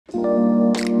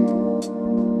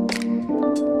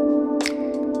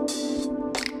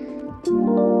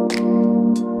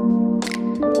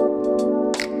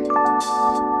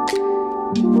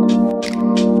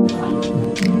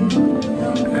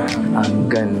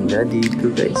Ganda dito,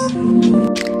 guys.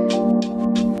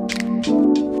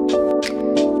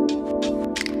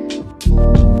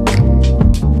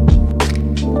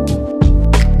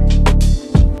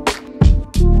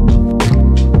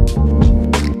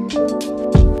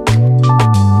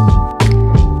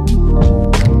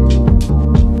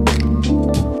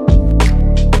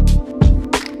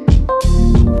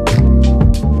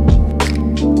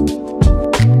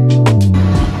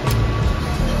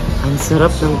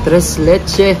 Sarap ng tres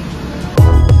leche.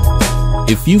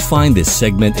 If you find this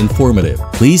segment informative,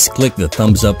 please click the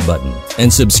thumbs up button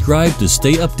and subscribe to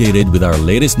stay updated with our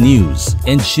latest news,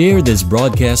 and share this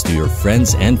broadcast to your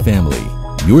friends and family.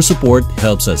 Your support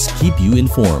helps us keep you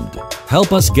informed.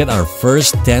 Help us get our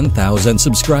first 10,000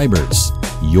 subscribers.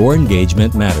 Your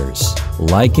engagement matters.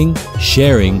 Liking,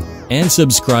 sharing, and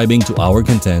subscribing to our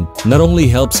content not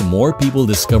only helps more people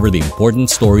discover the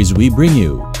important stories we bring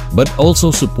you, but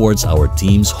also supports our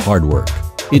team's hard work.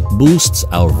 It boosts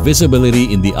our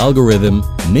visibility in the algorithm,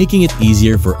 making it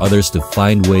easier for others to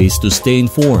find ways to stay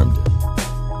informed.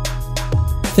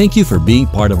 Thank you for being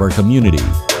part of our community.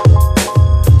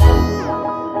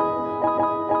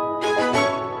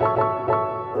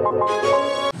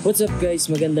 What's up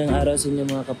guys? Magandang araw sa inyo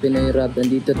mga ka-Pinoy Rap.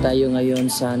 Nandito tayo ngayon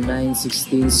sa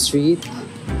 916th Street.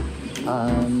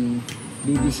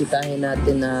 Bibisitahin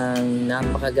natin ng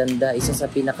napakaganda, isa sa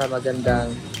pinakamagandang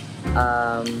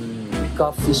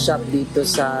coffee shop dito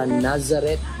sa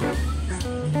Nazareth.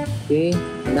 Okay,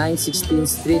 916th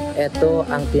Street. Ito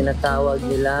ang tinatawag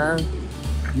nilang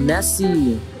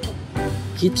Messy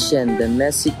Kitchen, the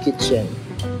Messy Kitchen.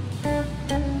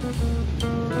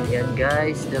 Yan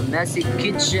guys, the Messy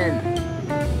Kitchen.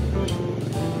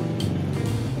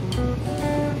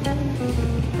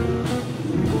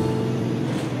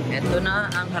 Ito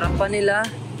na ang harapan nila.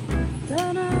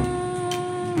 Ta-da!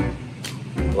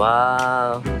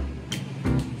 Wow!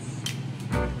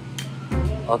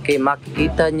 Okay,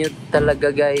 makikita nyo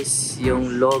talaga guys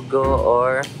yung logo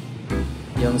or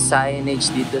yung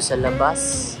signage dito sa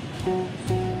labas.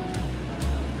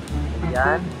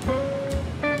 Yan.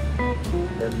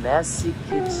 The Messy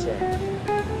Kitchen.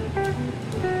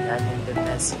 Yan yung The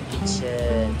Messy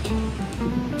Kitchen.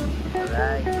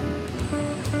 Alright.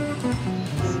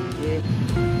 Sige.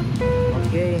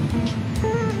 Okay.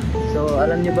 So,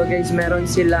 alam nyo ba guys, meron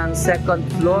silang second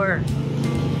floor.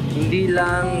 Hindi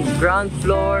lang ground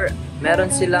floor, meron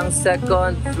silang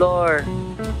second floor.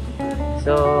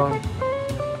 So,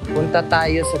 punta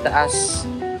tayo sa taas.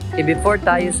 Okay, before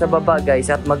tayo sa baba guys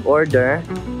at mag-order,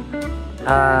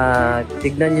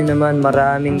 tignan nyo naman,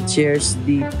 maraming chairs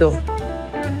dito.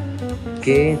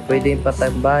 Okay, pwede yung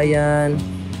patambayan.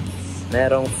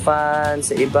 Merong fan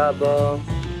sa ibabaw.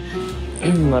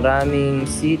 Maraming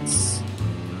seats.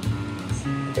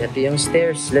 Ito yung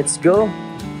stairs. Let's go.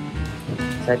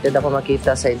 Excited ako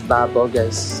makita sa ibabaw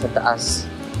guys, sa taas.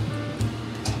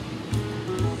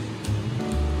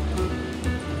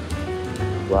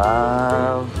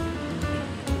 Wow.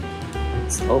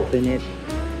 Let's open it.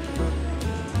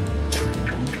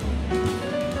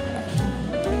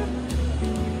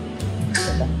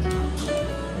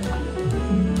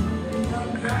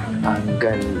 Ang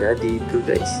ganda dito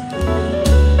guys.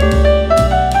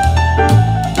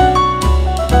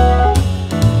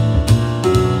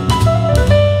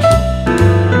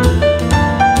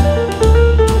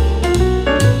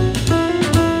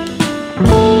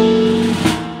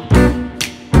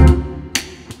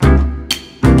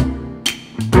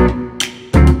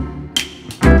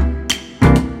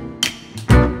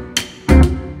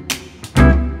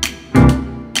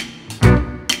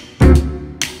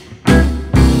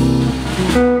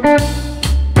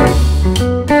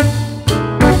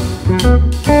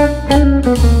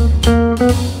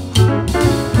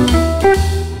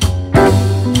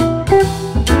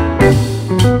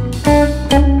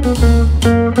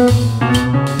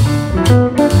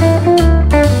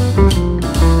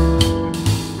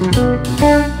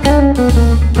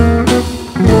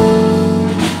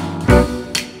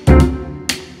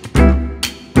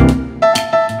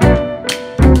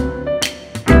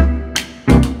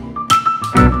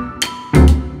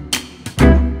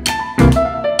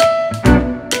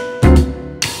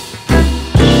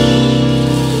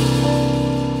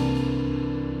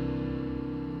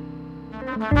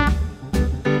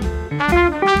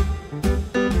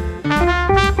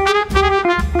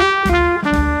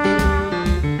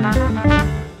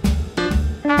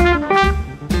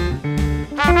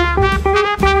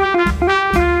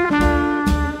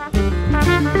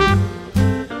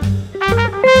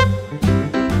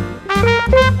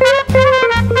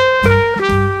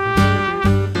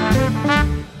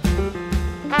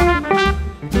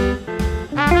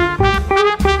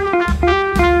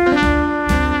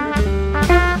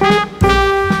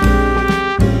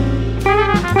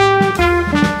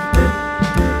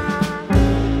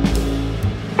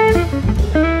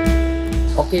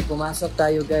 pasok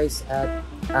tayo guys at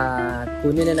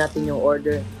kunin na natin yung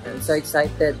order. I'm so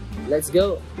excited. Let's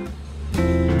go!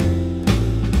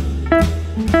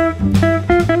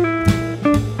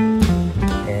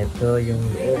 Ito yung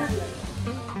loob.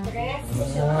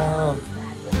 Wow!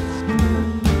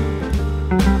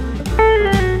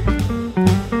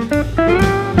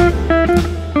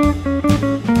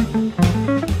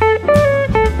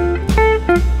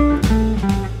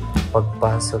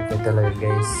 Pagpasok niya talaga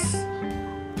guys,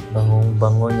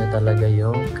 bangong-bango niya talaga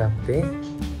yung kape.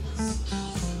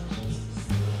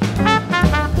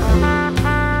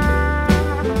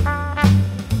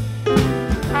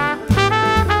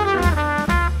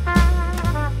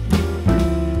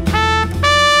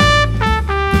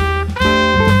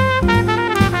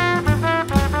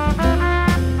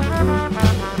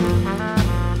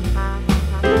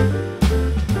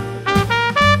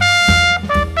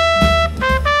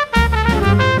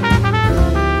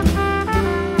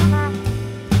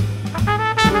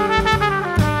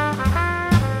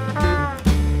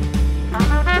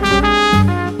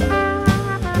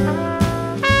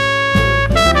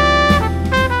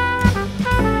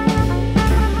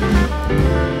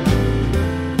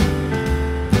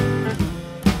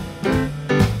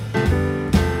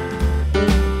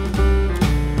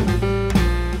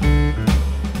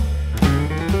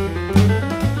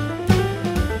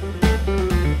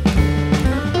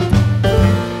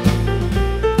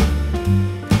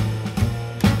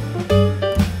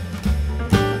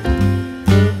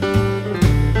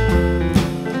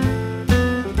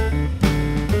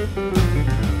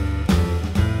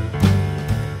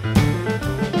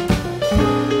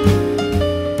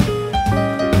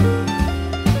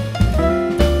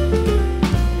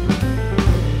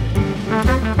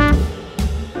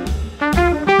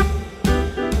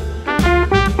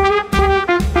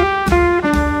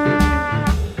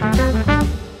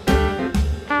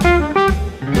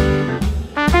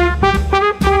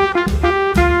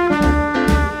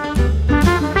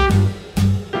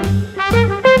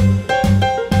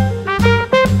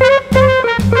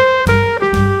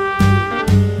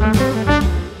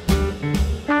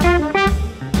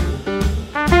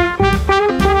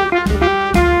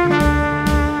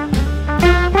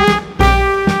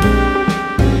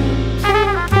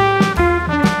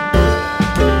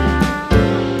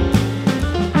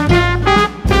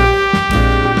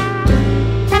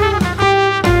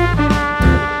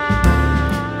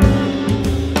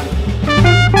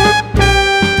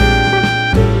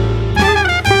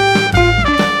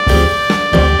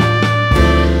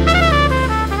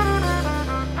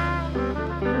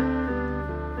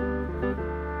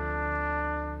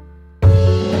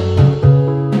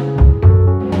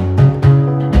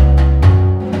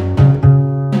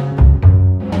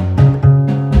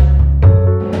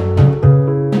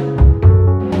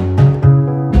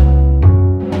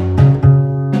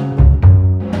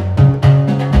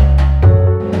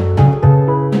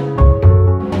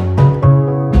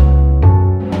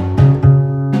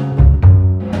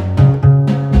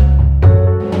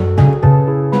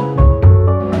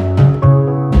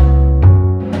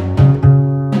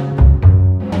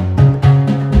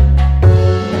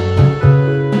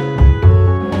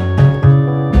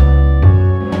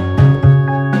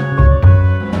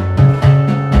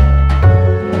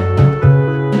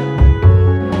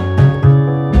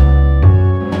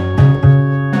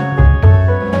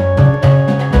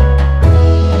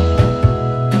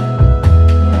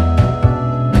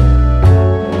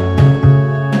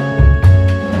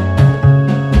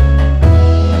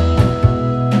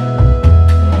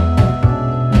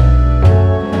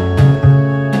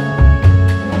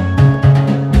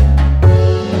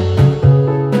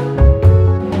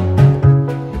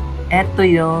 Ito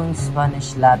yung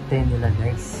Spanish latte nila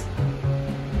guys.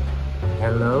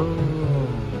 Hello,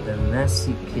 the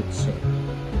messy kitchen.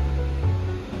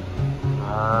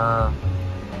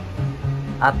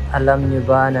 At alam nyo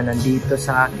ba na nandito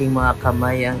sa aking mga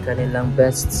kamay ang kanilang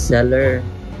best seller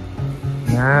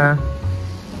na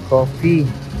coffee.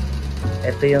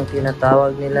 Ito yung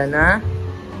tinatawag nila na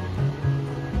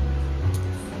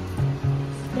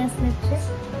Tres leche.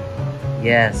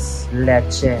 yes,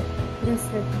 leche. Tres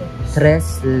leche. Tres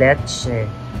leche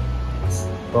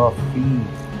coffee.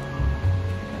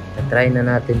 Na-try na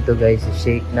natin to guys.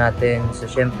 I-shake natin. So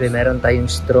syempre meron tayong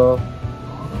straw.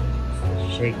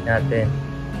 Shake natin.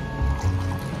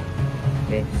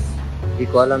 Okay. Hindi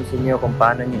ko alam sa inyo kung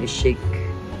paano nyo i-shake.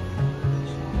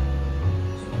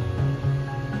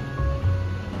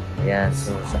 Ayan.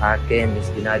 So sa akin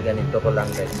is ginaganito ko lang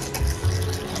guys.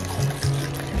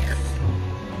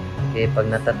 Okay. Pag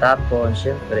natatapon,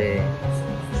 syempre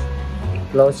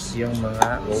i-close yung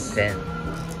mga open.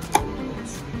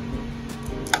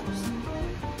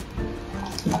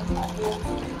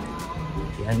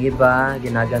 Ang iba,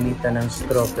 ginagamitan ng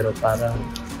straw, pero parang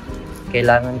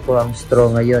kailangan ko ang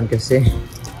straw ngayon kasi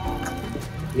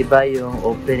iba yung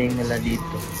opening nila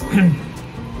dito.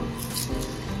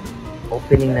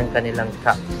 Opening ng kanilang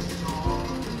cup.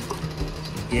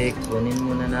 Sige, kunin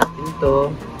muna natin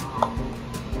to.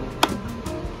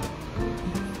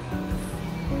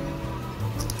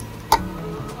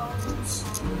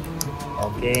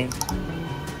 Okay.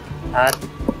 At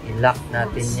i-lock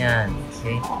natin yan.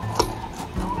 Okay.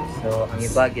 So, ang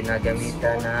iba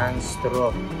ginagamitan ng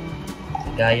straw.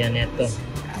 Gaya nito.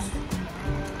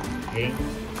 Okay.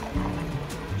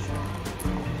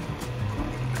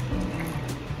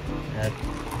 At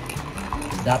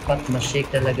dapat ma-shake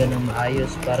talaga ng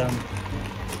maayos para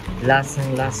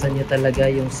lasang-lasa niya talaga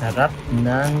yung sarap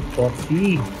ng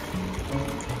coffee.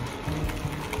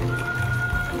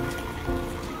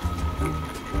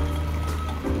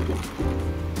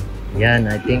 Yan,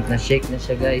 I think na-shake na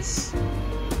siya, guys.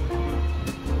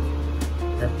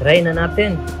 Na-try na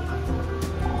natin.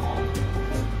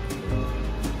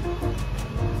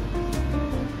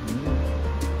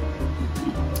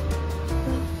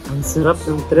 Ang sarap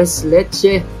ng tres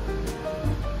leche.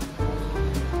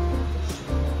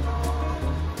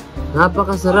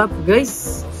 Napakasarap,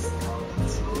 guys.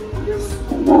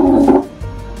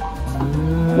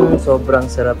 Sobrang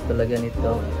sarap talaga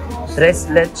nito.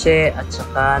 Tres leche at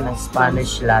saka ng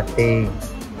Spanish latte.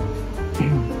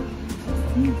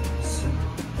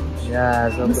 Yeah,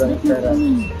 sobrang sarap.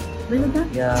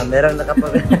 Yeah, merong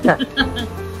nakapag...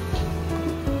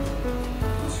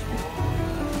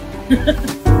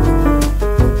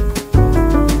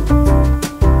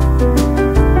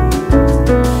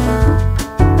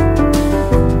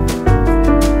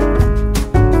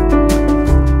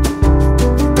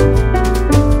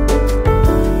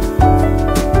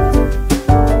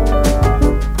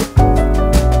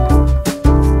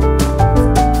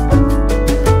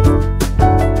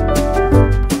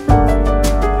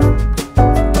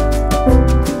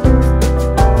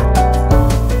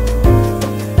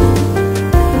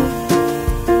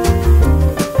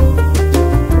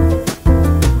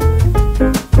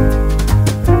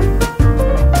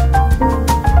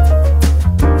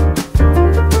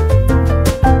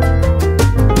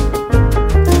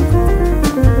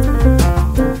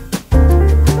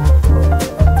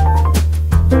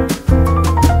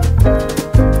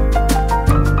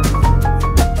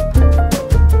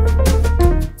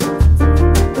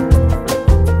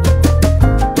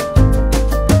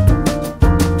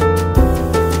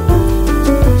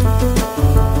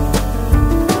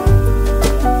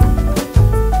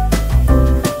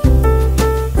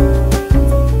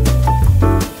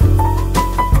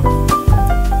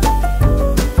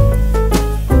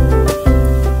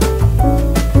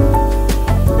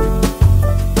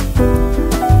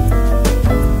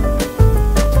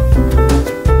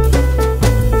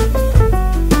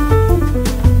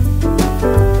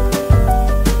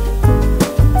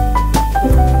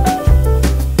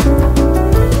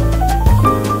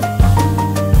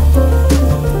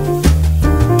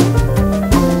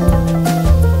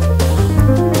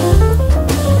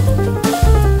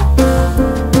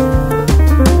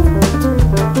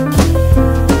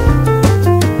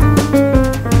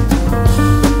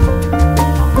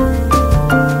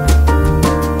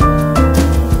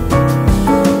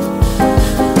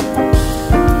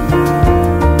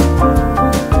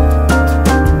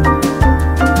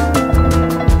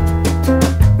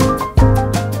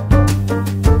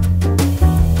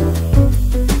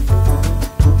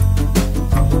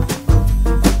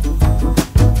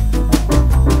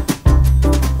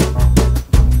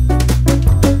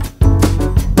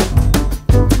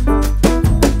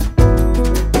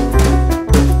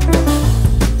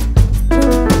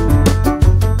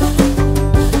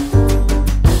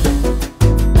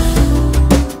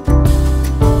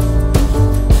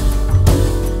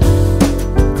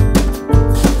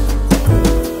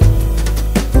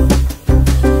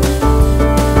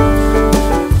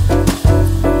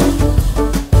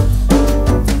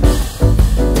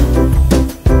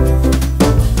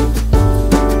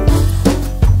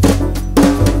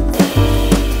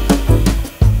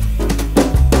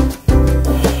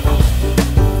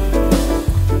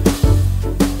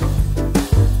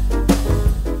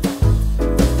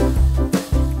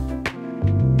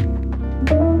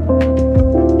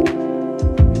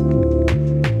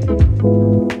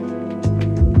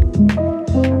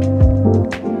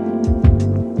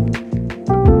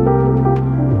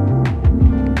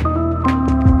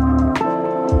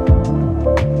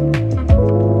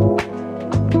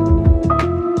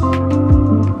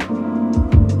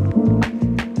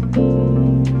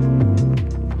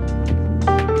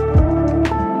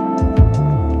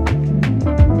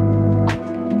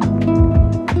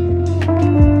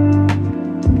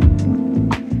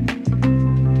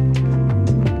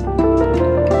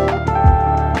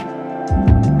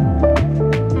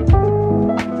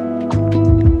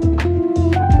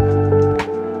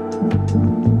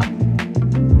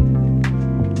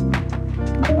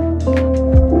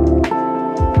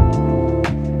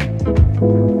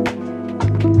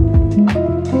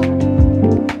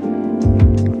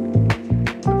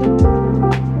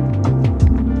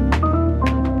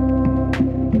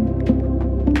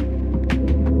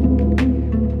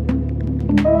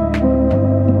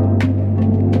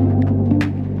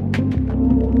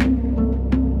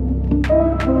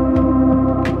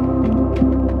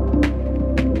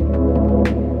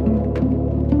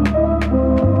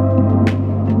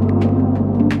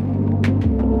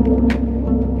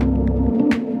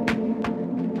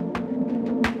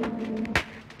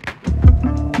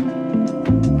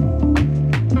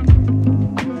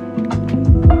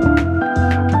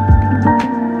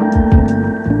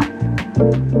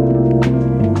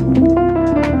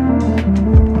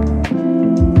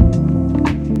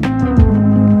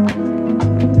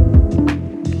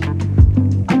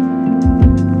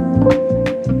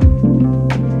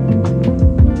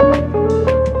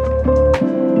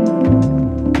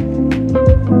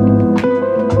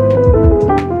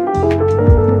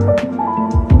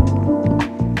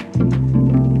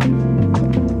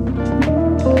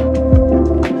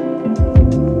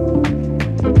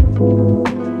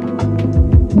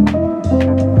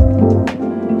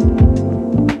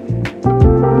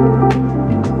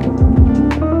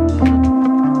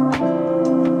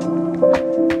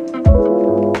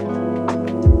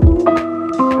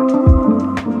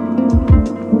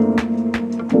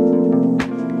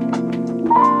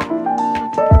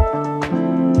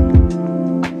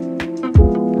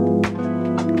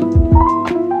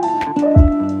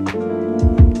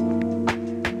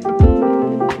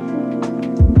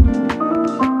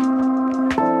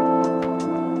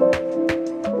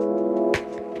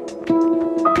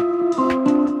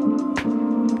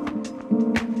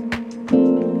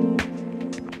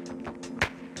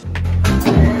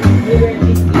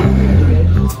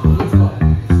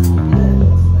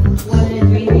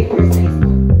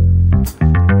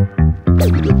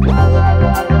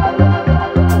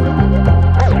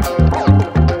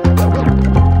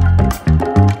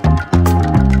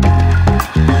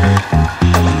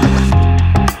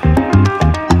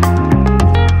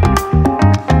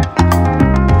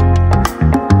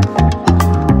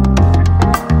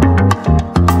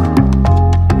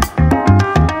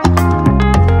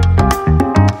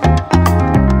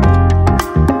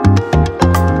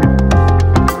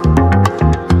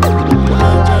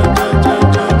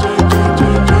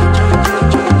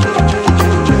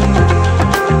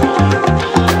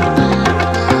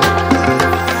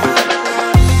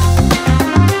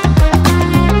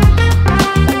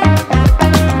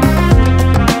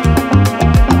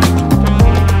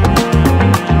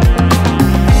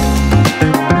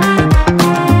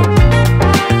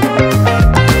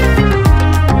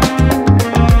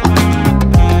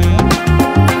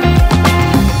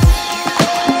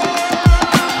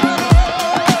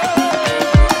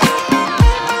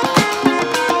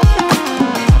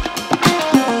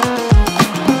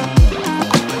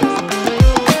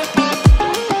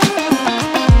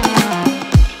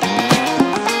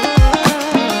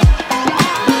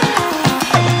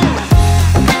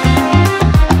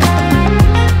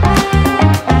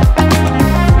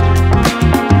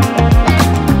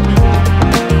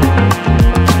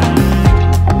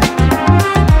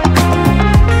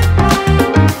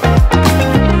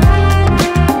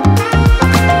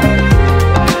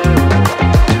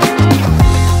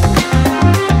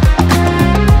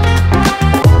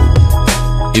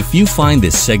 If you find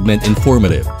this segment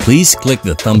informative, please click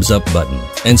the thumbs up button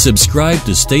and subscribe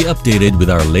to stay updated with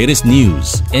our latest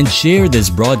news, and share this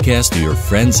broadcast to your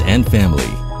friends and family.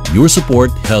 Your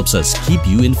support helps us keep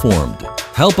you informed.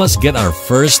 Help us get our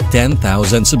first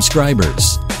 10,000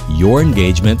 subscribers. Your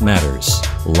engagement matters.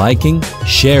 Liking,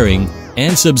 sharing,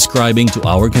 and subscribing to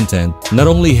our content not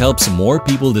only helps more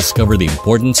people discover the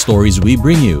important stories we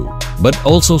bring you, but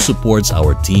also supports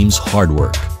our team's hard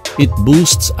work. It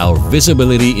boosts our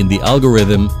visibility in the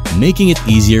algorithm, making it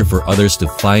easier for others to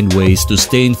find ways to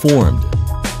stay informed.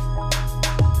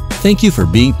 Thank you for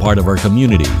being part of our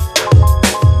community.